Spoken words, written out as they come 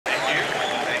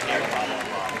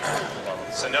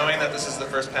So knowing that this is the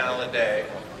first panel of the day,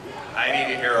 I need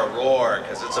to hear a roar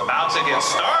because it's about to get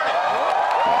started.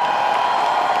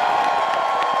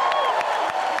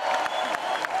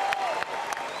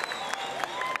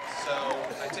 So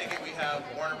I take it we have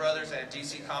Warner Brothers and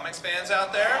DC Comics fans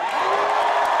out there.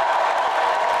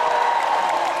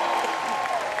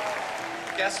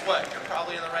 Guess what? You're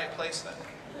probably in the right place then.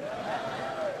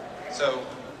 So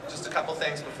just a couple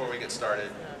things before we get started.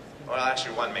 Well,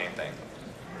 actually one main thing.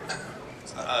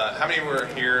 How many were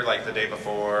here like the day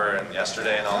before and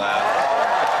yesterday and all that?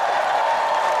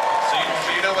 So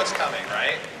you know what's coming,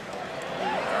 right?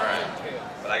 Alright.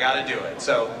 But I gotta do it.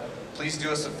 So please do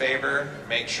us a favor,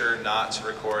 make sure not to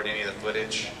record any of the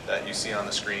footage that you see on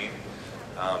the screen.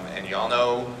 And you all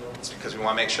know it's because we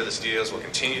want to make sure the studios will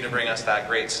continue to bring us that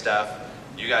great stuff.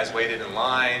 You guys waited in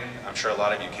line. I'm sure a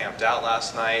lot of you camped out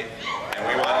last night. And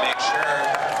we want to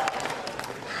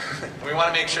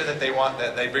make sure that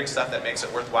they bring stuff that makes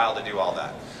it worthwhile to do all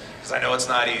that. Because I know it's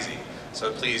not easy.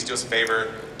 So please do us a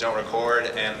favor, don't record,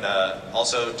 and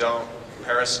also don't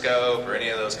Periscope or any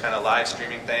of those kind of live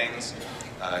streaming things.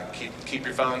 Keep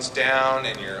your phones down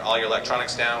and all your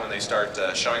electronics down when they start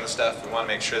showing the stuff. We want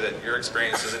to make sure that your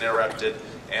experience isn't interrupted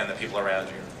and the people around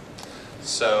you.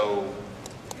 So,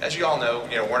 as you all know,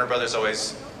 Warner Brothers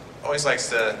always likes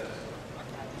to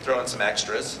throw in some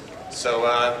extras. So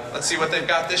let's see what they've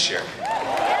got this year.